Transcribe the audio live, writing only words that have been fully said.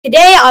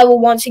Today, I will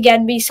once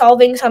again be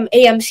solving some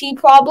AMC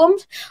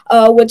problems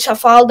with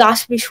Safal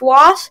das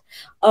Biswas.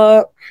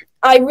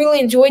 I really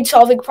enjoyed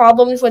solving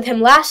problems with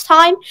him last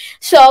time,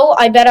 so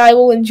I bet I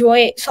will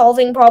enjoy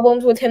solving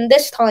problems with him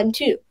this time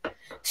too.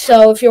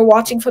 So if you're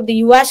watching from the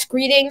US,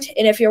 greetings,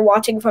 and if you're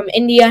watching from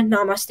India,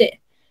 namaste.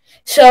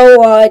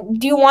 So,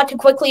 do you want to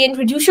quickly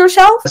introduce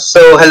yourself?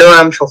 Hello,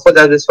 I'm Safal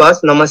das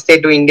Biswas.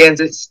 Namaste to Indians.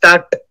 Let's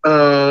start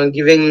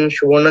giving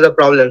Shubhana the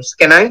problems.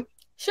 Can I?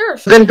 Sure.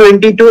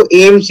 2022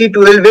 AMC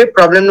 12A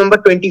problem number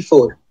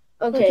 24.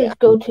 Okay. Let's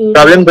go to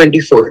problem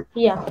 24.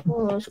 Yeah.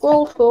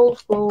 Scroll.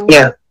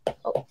 Yeah.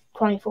 Oh,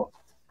 24.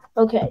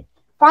 Okay.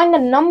 Find the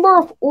number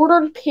of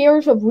ordered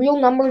pairs of real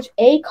numbers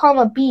a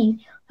comma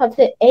b such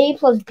that a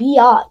plus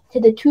bi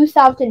to the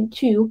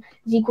 2002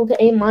 is equal to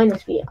a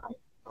minus bi.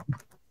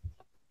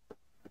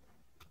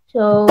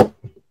 So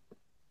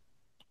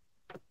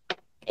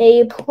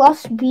a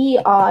plus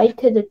bi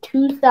to the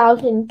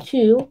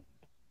 2002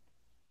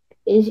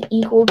 is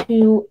equal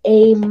to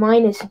a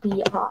minus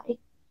bi.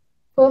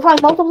 So if I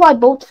multiply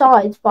both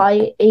sides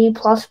by a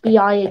plus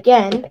bi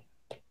again,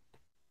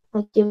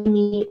 that gives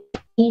me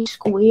a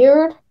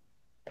squared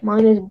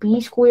minus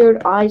b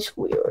squared I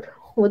squared,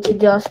 which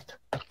is just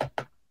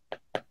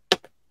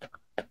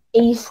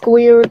a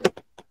squared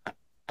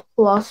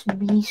plus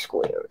b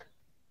squared.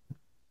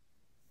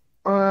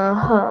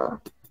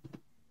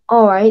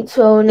 Alright,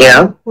 so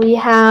now we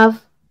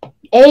have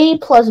a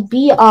plus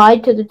bi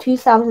to the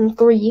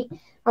 2003.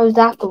 How is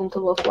that going to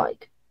look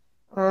like?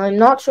 I'm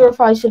not sure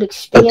if I should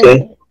expand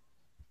it.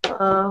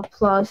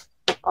 Plus,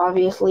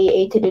 obviously,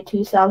 a to the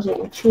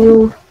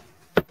 2002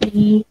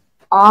 bi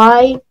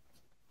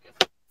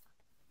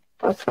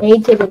plus a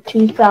to the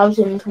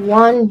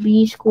 2001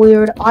 b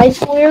squared I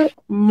squared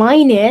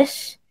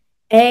minus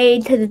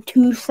a to the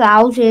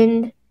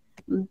 2000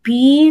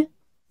 b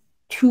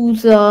to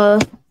the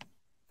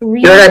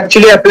 3. You're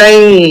actually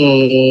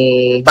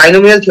applying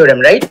binomial theorem,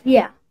 right?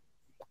 Yeah.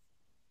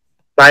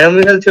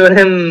 Binomial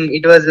theorem,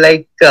 it was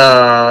like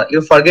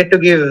you forget to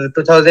give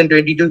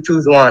 2022,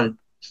 choose one.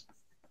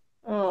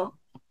 Oh.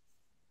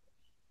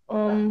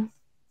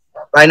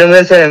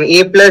 Binomial theorem,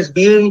 a plus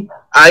b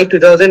I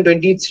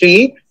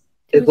 2023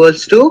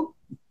 equals to,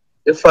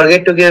 you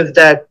forget to give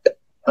that,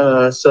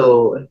 n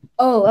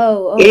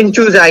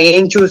choose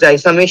I,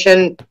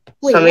 summation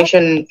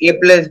a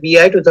plus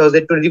bi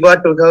 2000 to the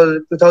power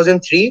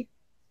 2003.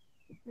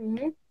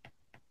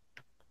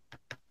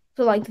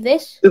 So like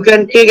this? You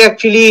can take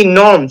actually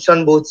norms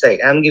on both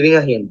sides. I'm giving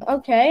a hint.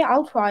 Okay,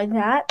 I'll try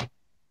that.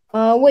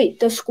 Wait,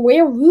 the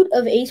square root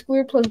of a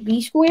squared plus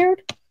b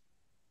squared?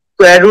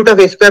 Square root of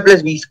a square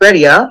plus b square,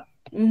 yeah.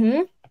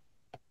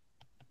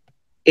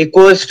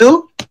 Equals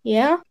to?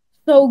 Yeah.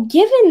 So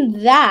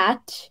given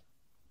that,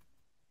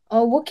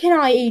 what can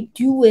I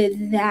do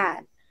with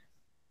that?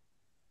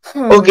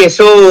 Okay,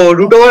 so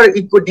root over,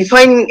 you could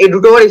define a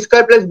root over a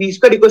square plus b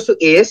square equals to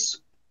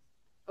s.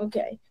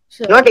 Okay.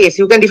 So not s,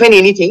 you can define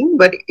anything,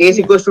 but s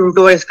equals to root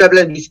over a square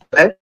plus b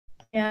square.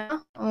 Yeah,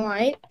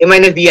 alright. A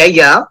minus bi,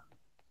 yeah,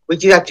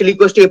 which is actually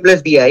equals to a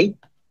plus bi.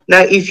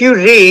 Now, if you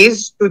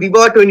raise to the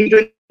power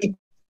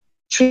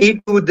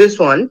 2023 to this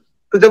one,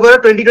 to the power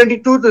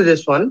 2022 to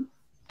this one.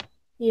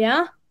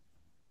 Yeah.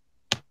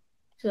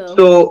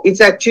 So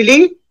it's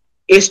actually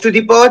s to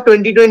the power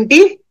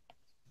 2020.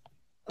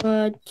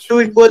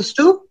 2 equals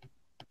to?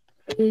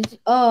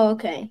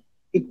 Okay.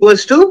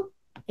 Equals to?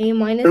 A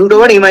minus root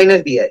over a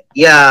minus bi.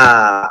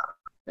 Yeah.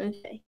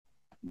 Okay.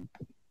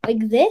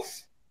 Like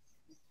this?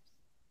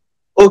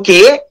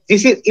 Okay.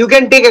 This is, you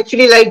can take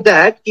actually like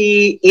that.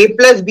 A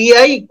plus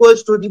bi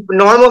equals to the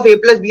norm of a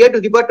plus bi to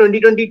the power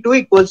 2022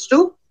 equals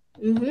to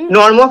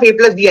norm of a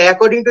plus bi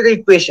according to the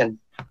equation.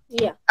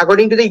 Yeah.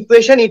 According to the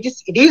equation, it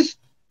is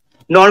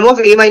norm of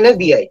a minus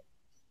bi.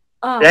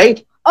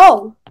 Right?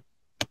 Oh.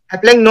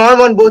 Applying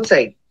norm on both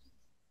sides.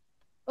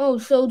 Oh,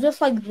 so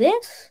just like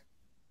this?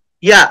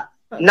 Yeah.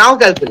 Now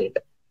calculate.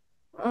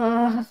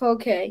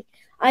 Okay.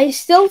 I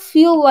still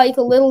feel like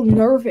a little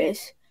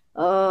nervous.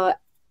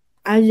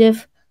 As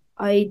if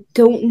I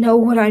don't know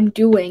what I'm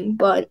doing,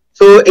 but...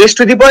 So, s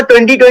to the power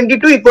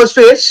 2022 equals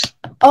to s?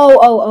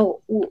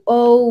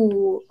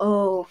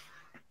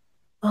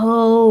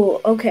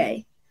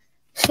 Okay.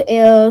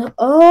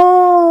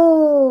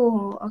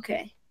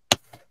 Okay.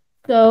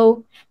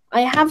 So,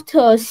 I have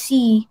to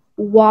see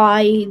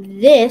why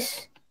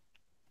this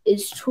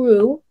is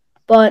true,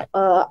 but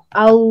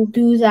I'll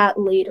do that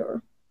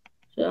later.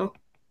 So...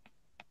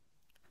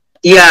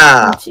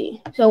 Yeah. Let's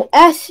see. So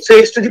s. So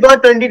s to the power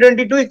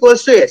 2022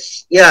 equals to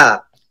s. Yeah.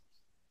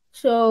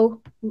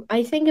 So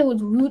I think it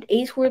was root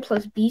a squared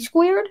plus b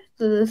squared.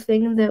 The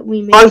thing that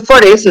we made. Solve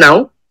for s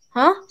now.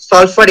 Huh?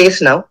 Solve for s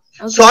now.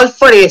 Okay. Solve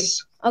for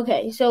s.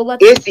 Okay. So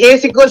let's.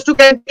 S equals to,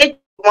 can take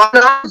 1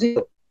 or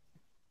 0.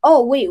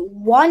 Oh wait,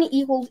 1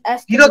 equals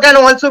s. 0 can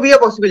also be a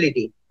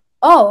possibility.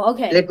 Oh,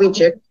 okay. Let me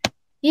check.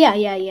 Yeah.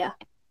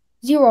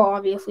 0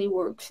 obviously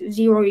works.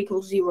 0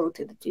 equals 0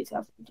 to the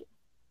 2002.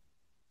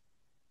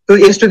 So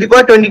s to the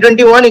power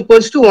 2021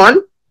 equals to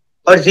 1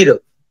 or 0.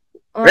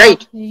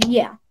 Right?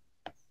 Yeah.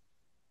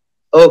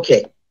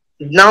 Okay.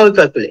 Now we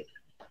calculate.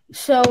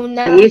 So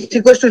now A is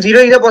equals to 0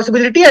 is a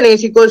possibility and A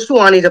is equals to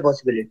 1 is a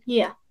possibility.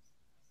 Yeah.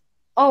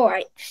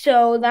 Alright,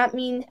 so that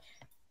means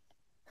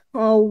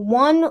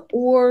 1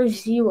 or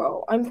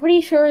 0. I'm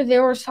pretty sure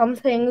there are some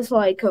things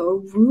like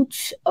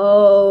roots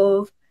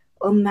of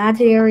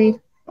imaginary.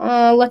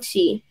 Let's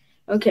see.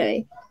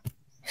 Okay.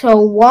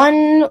 So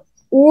 1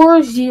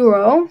 or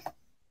 0.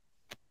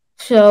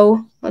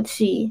 So let's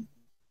see.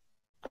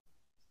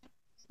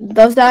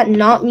 Does that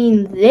not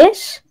mean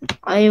this?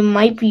 I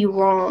might be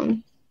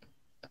wrong.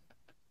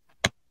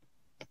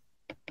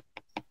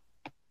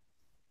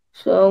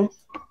 So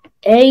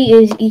A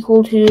is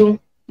equal to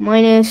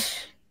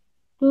minus.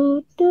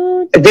 Then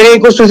A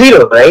equals to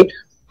 0, right?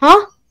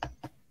 Huh?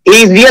 A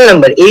is real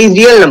number. A is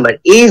real number. A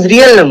is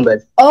real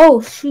number.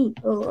 Oh, shoot.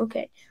 Oh,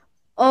 okay.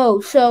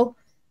 Oh, so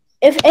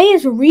if A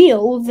is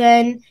real,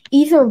 then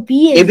either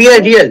B is... A, B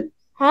are real.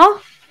 Huh?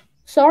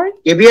 Sorry?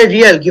 A, B are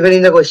real given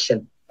in the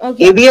question.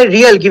 Okay. A, B are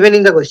real given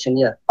in the question,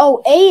 yeah.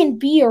 Oh, A and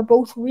B are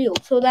both real.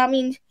 So that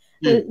means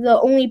the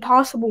only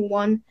possible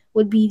one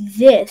would be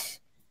this.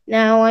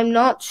 Now, I'm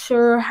not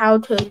sure how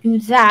to do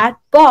that,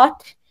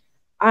 but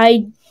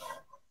I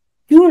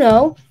do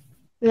know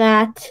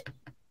that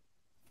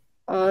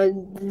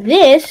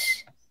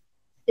this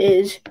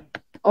is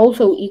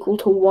also equal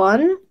to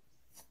 1.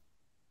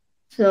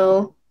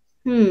 So,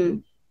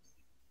 might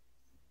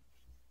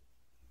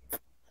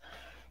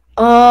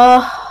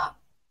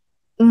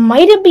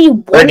it be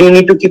 1? But you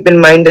need to keep in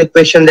mind the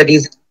equation that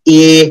is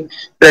A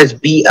plus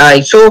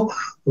BI. So,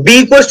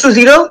 B equals to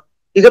 0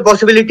 is a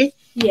possibility.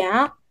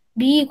 Yeah.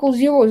 B equals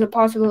 0 is a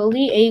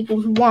possibility. A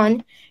equals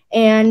 1.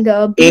 And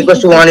B A equals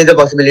to 1 is a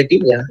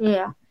possibility. Yeah.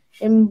 Yeah.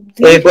 And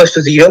A equals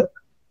to 0.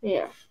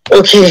 Yeah.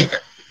 Okay.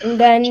 And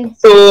then...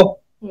 So,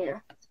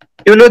 yeah.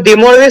 You know De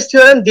Mornay's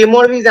theorem? De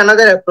Mornay is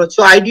another approach.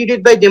 So, I did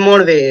it by De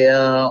Mornay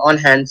on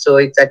hand. So,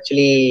 it's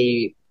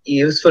actually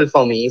useful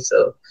for me.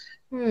 So,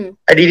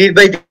 I did it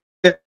by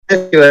De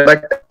Mornay.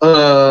 But,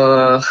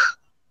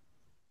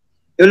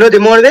 you know De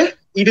Mornay?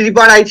 E to the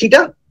power I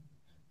theta?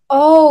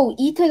 Oh,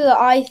 e to the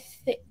I...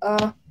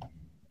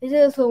 Is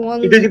it the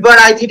one... E to the power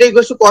I theta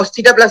equals to cos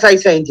theta plus I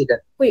sin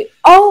theta. Wait.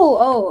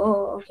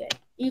 Oh, okay.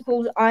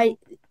 Equals I...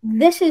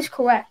 This is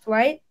correct,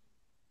 right?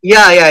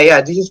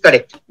 Yeah. This is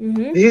correct.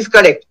 This is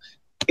correct.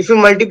 If you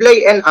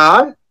multiply an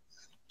R,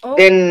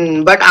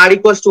 then... But R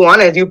equals to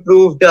 1 as you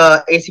proved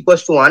S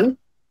equals to 1.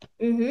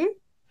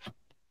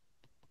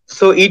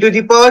 So, e to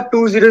the power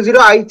 200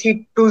 I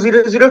theta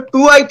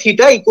 2 I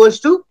theta equals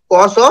to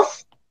cos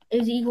of...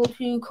 Is equal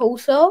to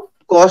cos of?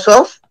 Cos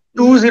of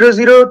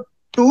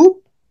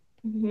 2002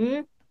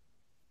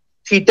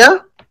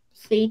 theta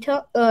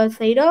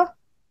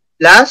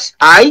plus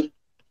I.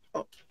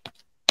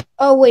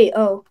 Oh wait,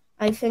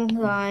 I think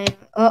I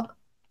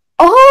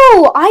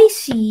I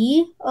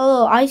see.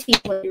 Oh, I see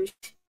letters.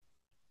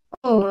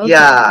 Oh, okay.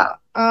 Yeah.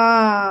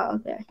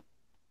 Okay.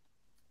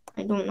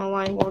 I don't know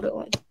why I wrote it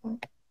like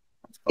that.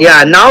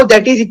 Yeah, now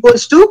that is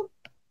equals to?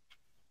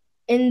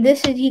 And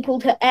this is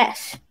equal to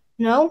S,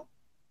 no?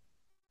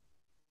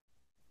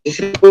 This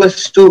is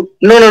equals to...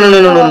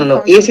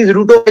 No. S is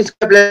root of I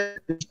square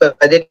plus square.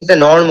 That is the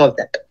norm of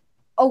that.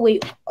 Oh,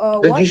 wait.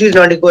 So what? this is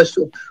not equals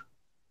to...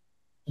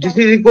 This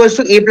is equals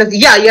to A plus...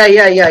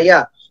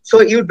 Yeah. So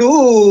you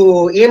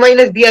do A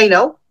minus BI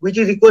now, which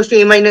is equals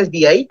to A minus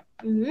BI.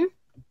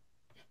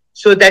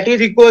 So that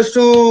is equals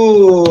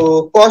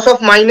to cos of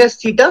minus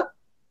theta.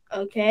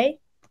 Okay.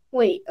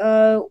 Wait,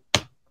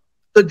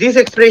 So this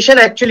expression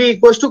actually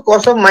equals to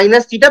cos of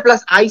minus theta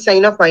plus I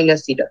sin of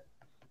minus theta.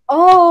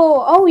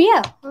 Oh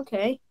yeah.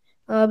 Okay.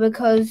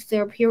 Because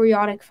they're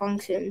periodic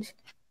functions.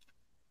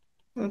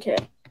 Okay.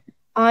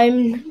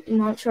 I'm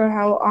not sure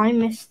how I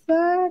missed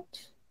that.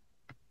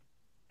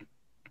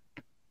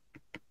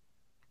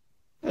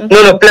 Okay.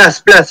 No,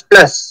 plus.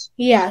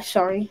 Yeah,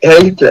 sorry.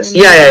 L plus.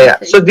 Yeah.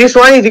 So this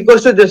one is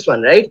equals to this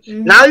one, right?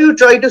 Now you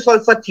try to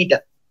solve for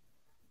theta.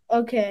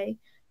 Okay.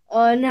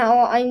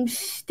 Now I'm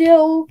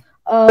still...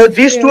 so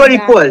these two are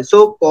equal.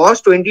 So cos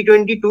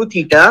 2022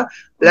 theta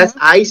plus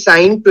I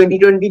sin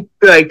 2022,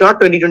 not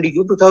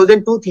 2022,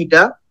 2002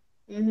 theta.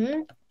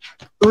 2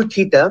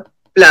 theta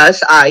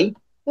plus I.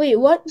 Wait,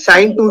 what?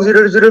 Sin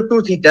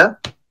 2002 theta.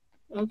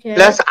 Okay.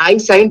 Plus I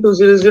sin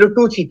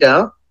 2002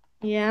 theta.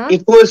 Yeah.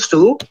 Equals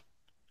to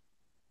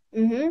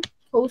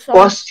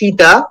cos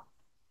theta.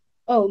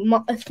 Oh,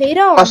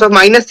 theta? Cos of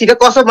minus theta.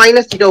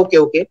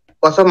 Okay.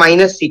 Cos of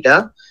minus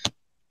theta.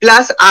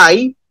 Plus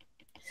I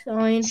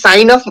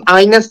sin of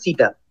minus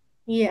theta.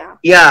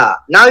 Yeah.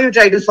 Now you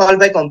try to solve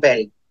by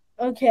comparing.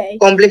 Okay.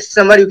 Complex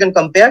number you can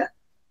compare.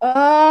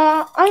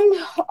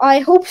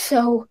 I hope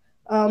so.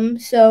 I'm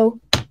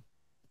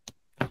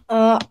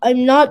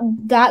not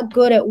that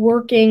good at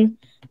working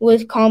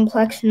with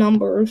complex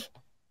numbers.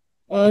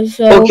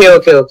 So.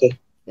 Okay.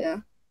 Yeah.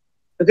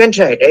 You can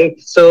try it, right?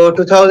 So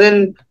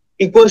 2000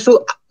 equals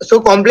to... So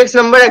complex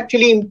number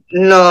actually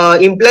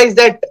implies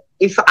that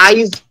if I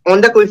is on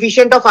the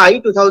coefficient of I,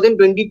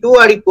 2022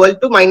 are equal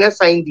to minus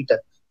sin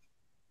theta.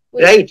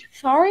 Wait, right?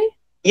 Sorry?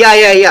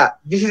 Yeah.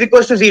 This is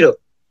equals to 0.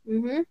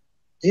 This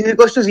is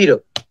equals to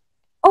 0.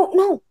 Oh,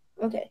 no.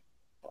 Okay.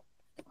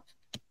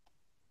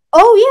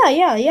 Oh,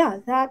 yeah.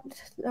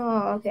 That's,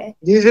 okay.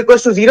 This is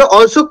equals to 0.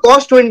 Also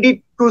cos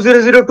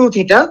 20,002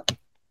 theta.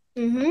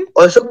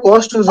 Also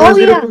cos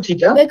 2002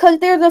 theta. Because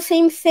they're the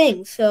same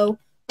thing. So,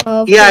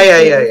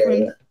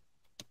 yeah.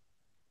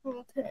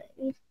 Okay.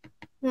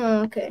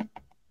 Okay.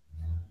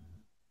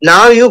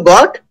 Now you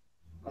got?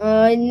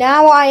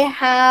 Now I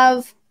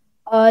have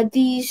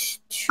these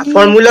two. A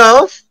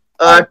formula of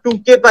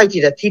 2k pi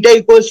theta. Theta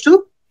equals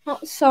to?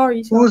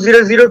 Sorry.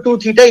 2002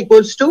 theta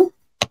equals to?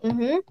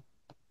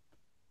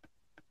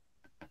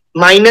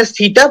 Minus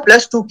theta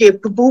plus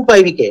 2k to 2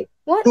 pi k.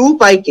 What? 2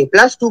 pi k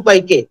plus 2 pi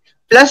k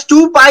plus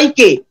 2 pi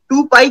k.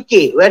 2 pi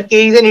k where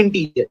k is an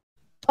integer.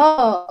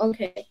 Oh,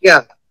 okay.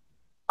 Yeah.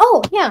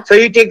 Oh, yeah. So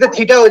you take the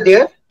theta over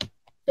there.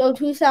 So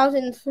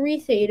 2003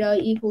 theta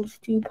equals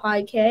 2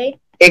 pi k.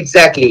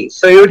 Exactly.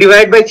 So you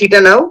divide by theta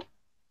now.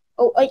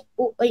 What?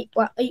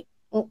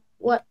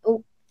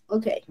 Oh,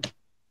 okay.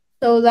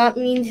 So that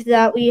means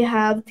that we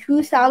have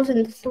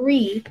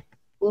 2003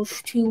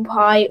 equals 2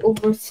 pi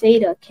over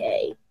theta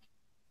k.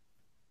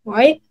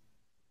 Right?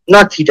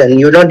 Not theta.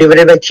 You don't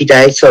divide by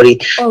theta. Sorry.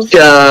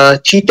 Theta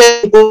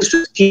equals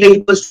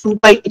 2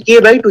 pi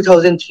k by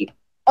 2003.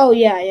 Oh,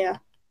 yeah.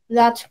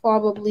 That's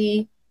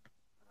probably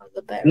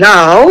the better.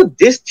 Now,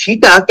 this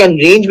theta can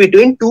range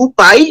between 2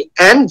 pi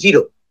and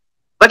 0.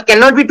 But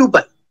cannot be 2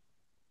 pi.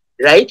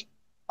 Right?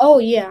 Oh,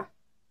 yeah.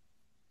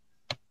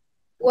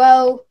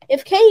 Well,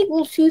 if k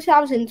equals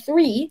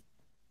 2003,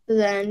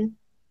 then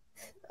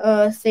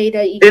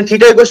theta equals... Then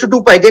theta equals to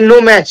 2 pi. Then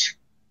no match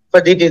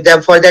for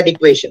that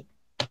equation.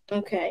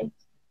 Okay.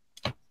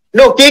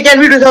 No, k can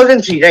be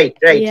 2003. Right.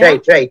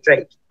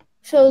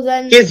 So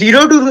then...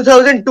 K0 to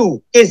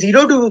 2002.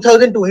 K0 to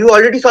 2002. You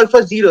already solved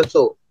for 0.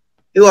 So,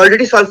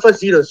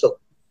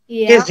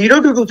 yeah.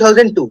 K0 to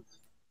 2002.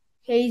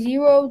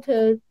 K0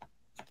 to...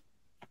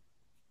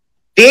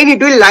 Then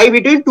it will lie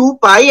between 2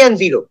 pi and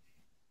 0.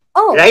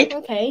 Oh, right?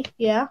 Okay,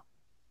 yeah.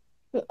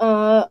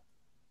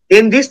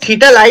 Then this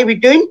theta lie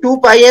between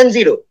 2 pi and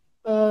 0.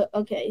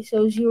 Okay,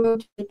 so 0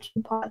 to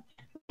 2 pi.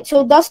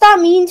 So does that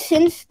mean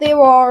since there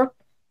are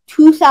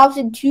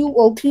 2002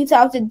 or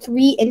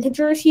 2003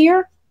 integers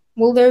here,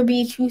 will there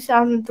be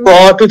 2003?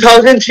 For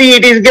 2003,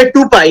 it is get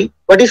 2 pi.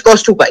 What is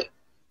cos 2 pi?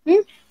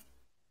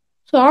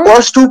 Sorry?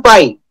 Cos 2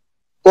 pi.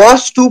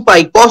 Cos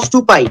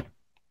 2 pi.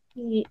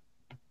 Yeah.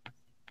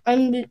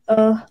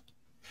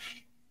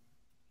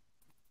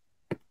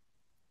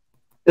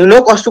 You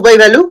know cos 2 pi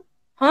value?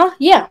 Huh?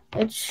 Yeah.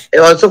 I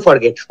also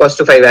forget cos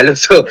 2 pi value.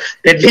 So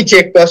let me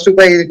check. Cos 2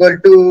 pi is equal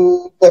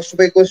to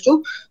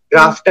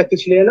graph ta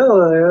kuch le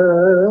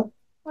lo.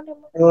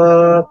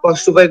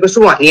 Cos 2 pi equals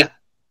to 1. Yeah.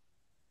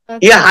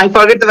 Okay. Yeah, I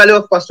forget the value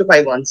of cos 2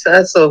 pi once.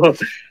 So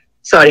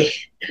sorry.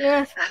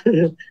 Yeah.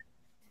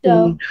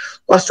 So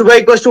cos 2 pi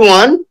equals to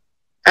 1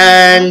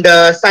 and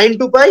sin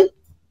 2 pi?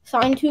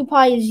 Sin 2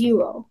 pi is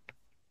 0.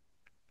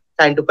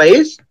 Sin 2 pi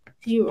is?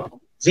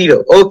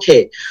 0.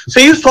 Okay. So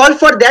you solved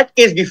for that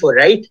case before,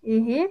 right?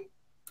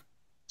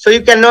 So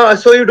you cannot.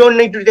 So you don't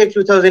need to take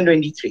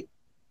 2023.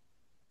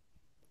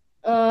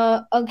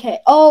 Okay.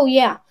 Oh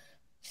yeah.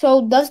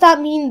 So does that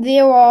mean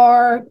there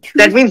are two?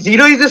 That means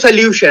 0 is a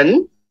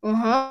solution.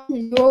 0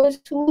 is a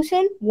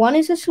solution. 1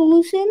 is a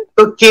solution.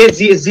 So case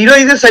 0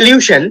 is a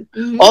solution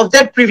of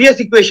that previous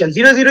equation.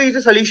 0 is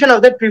a solution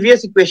of that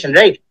previous equation,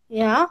 right?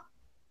 Yeah.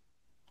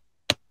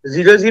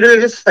 0 is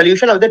a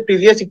solution of that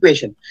previous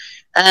equation.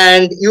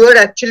 And you are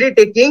actually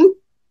taking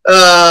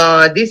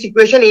this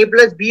equation a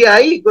plus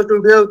bi equals to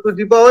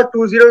the power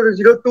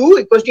 2002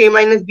 equals to a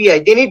minus bi.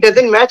 Then it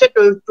doesn't match at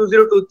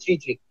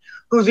 2003,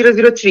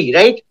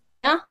 right?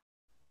 Yeah.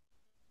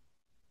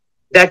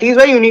 That is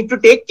why you need to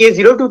take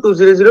k0 to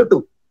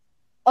 2002.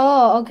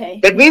 Oh,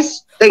 okay. That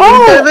means the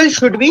interval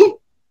should be...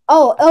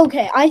 Oh,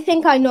 okay. I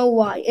think I know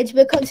why. It's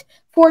because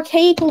for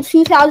k equals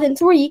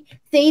 2003,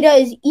 theta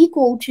is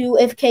equal to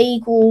if k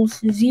equals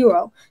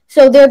 0.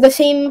 So they're the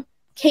same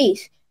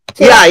case.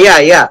 So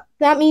yeah.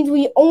 That means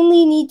we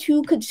only need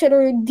to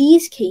consider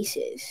these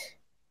cases.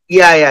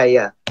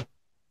 Yeah.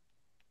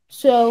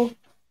 So,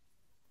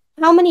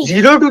 how many?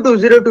 0 to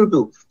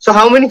 2022. So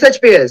how many such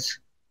pairs?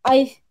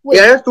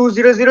 There are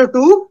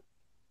 2002.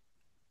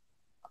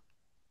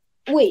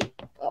 Wait,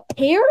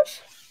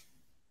 pairs?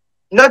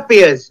 Not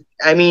pairs.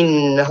 I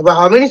mean,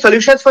 how many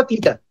solutions for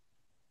theta?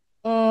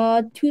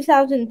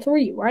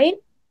 2003, right?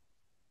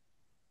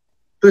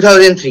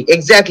 2003,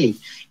 exactly.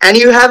 And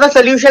you have a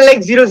solution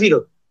like 0,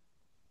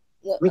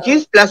 which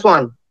is plus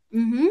 1.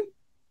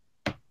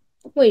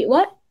 Wait,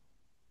 what?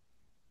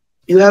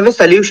 You have a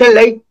solution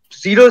like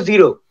 0.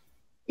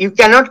 You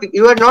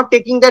are not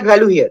taking that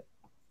value here.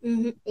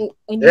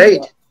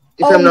 Right?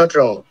 If I'm not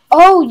wrong.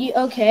 Oh,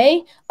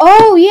 okay.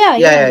 Oh, yeah.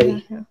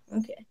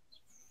 Okay.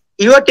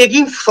 You are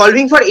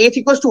solving for h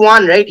equals to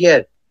 1 right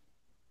here.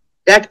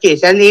 That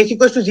case. And h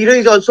equals to 0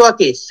 is also a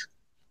case.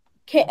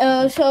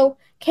 So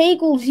k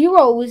equals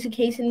 0 is a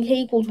case and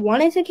k equals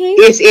 1 is a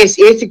case? Yes.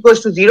 H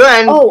equals to 0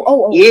 and...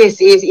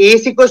 Yes.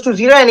 H equals to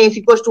 0 and h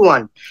equals to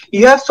 1.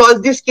 You have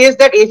solved this case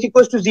that h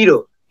equals to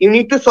 0. You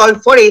need to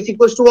solve for h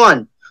equals to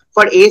 1.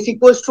 for a is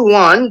equals to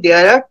 1,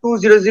 there are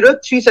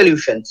 2003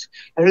 solutions.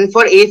 And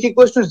for a is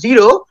equals to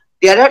 0,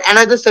 there are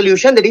another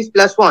solution that is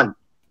plus 1.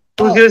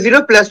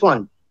 200 plus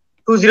 1.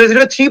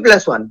 2003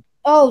 plus 1.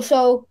 Oh,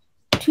 so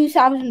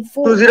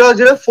 2004.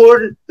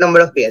 2004 number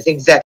of pairs,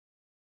 exactly.